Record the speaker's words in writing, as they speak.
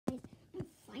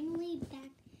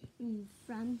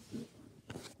from here.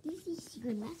 Do you see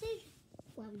secret message?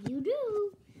 What would you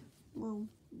do? Well,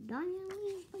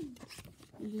 Donnelly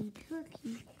the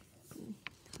cookie.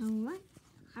 Alright.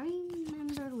 I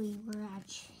remember we were at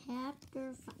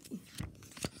chapter 5.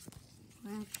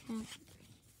 We're at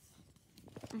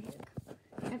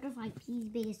chapter 5, Pete's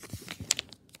biggest secret.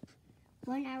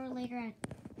 1 hour later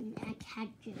at Cat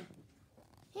Gym.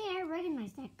 Hey, I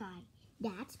recognize that guy.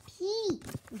 That's Pete.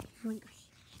 Oh my gosh.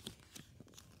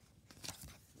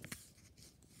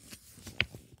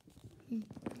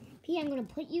 Pete, I'm gonna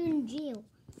put you in jail.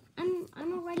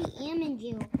 I'm already in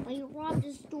jail, but you robbed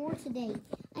the store today.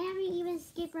 I haven't even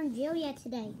escaped from jail yet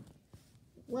today.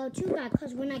 Well, too bad,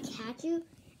 because when I catch you,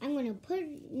 I'm gonna put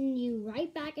you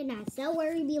right back in that cell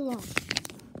where you belong.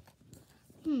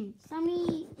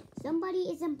 Somebody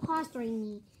is impostoring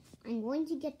me. I'm going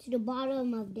to get to the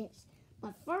bottom of this.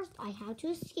 But first, I have to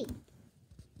escape.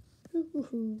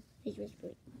 He's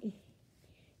whispering.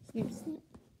 Snip, snip.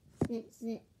 Snip,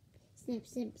 snip. Snip,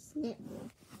 snip, snip.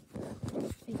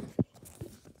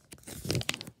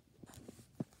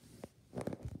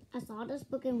 I saw this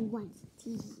book in once.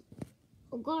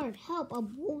 Oh God, help! A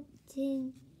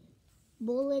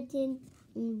bulletin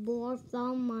board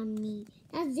fell on me.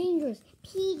 That's dangerous.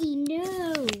 Petey,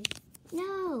 no!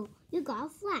 No! You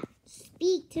got flat.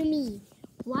 Speak to me.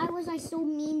 Why was I so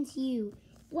mean to you?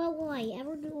 What will I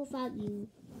ever do without you?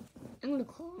 I'm gonna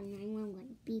call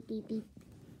 911. Beep, beep, beep.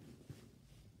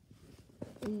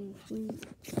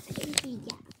 Petey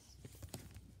gas.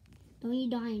 Don't you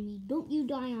die on me. Don't you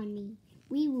die on me.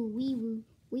 Wee woo, wee woo.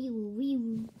 Wee woo, wee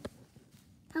woo.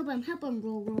 Help him,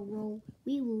 roll, roll, roll.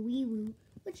 Wee woo, wee woo.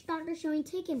 Which doctor should we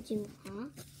take him to, huh?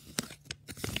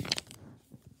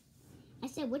 I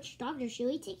said, which doctor should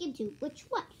we take him to? Which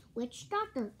what? Which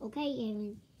doctor? Okay,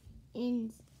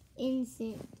 Aaron.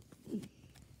 Instant.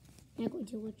 I'm going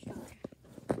to which doctor?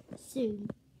 Soon.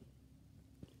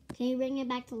 Can you bring it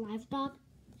back to life, Doc?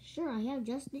 Sure, I have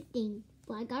just the thing.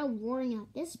 But I gotta warn you,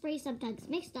 this spray sometimes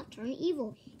makes stuff turn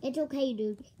evil. It's okay,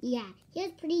 dude. Yeah, he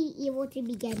was pretty evil to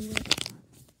begin with.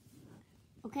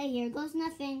 Okay, here goes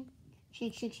nothing.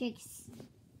 Shake, shake, shakes.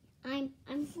 I'm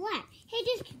flat. Hey,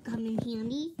 this could come in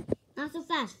handy. Not so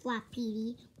fast, Flat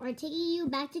Petey. We're taking you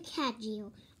back to cat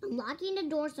jail. I'm locking the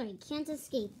door so he can't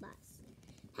escape us.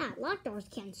 Ha, locked doors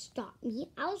can't stop me.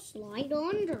 I'll slide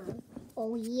under.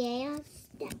 Oh yeah,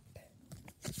 step.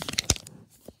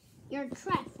 You're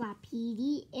trapped, Flat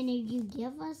Petey, and if you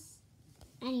give us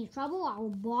any trouble, I will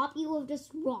bop you with this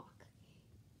rock.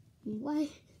 What?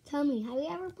 Tell me, have you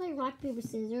ever played rock, paper,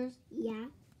 scissors? Yeah.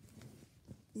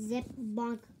 Zip,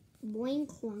 bonk, boing,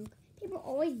 clunk. Paper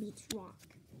always beats rock.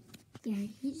 Yeah,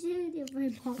 he said if I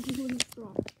bop you with this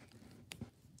rock.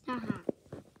 Haha.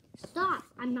 Stop!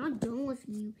 I'm not done with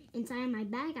you. Inside my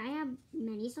bag, I have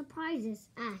many surprises.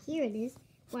 Ah, here it is.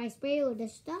 Where I spray you with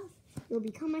this stuff, you'll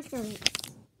become my servant.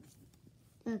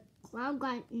 The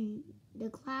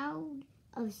cloud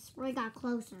of spray got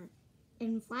closer,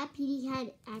 and Flat Petey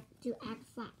had to act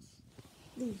fast.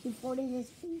 He folded his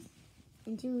face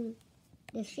into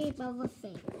the shape of a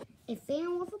fan. A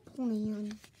fan with a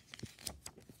plan.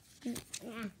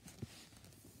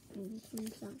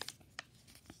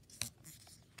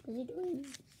 What's he doing?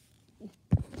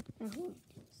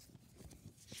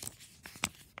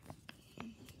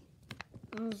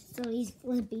 Oh, so he's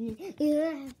flipping it.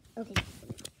 Okay.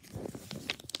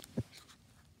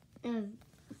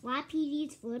 Flat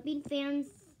Petey's flipping fan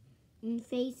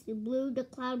face blew the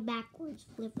cloud backwards.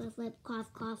 Flip, flip, flip,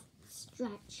 cough, cough,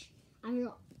 stretch. I'm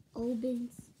your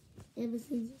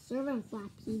Ibison's servant, Flat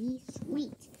Petey.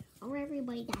 Sweet. Alright,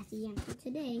 everybody, that's the end for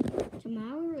today.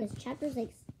 Tomorrow is chapter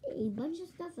 6. A bunch of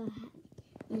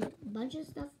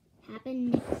stuff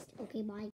happened next. Okay, bye.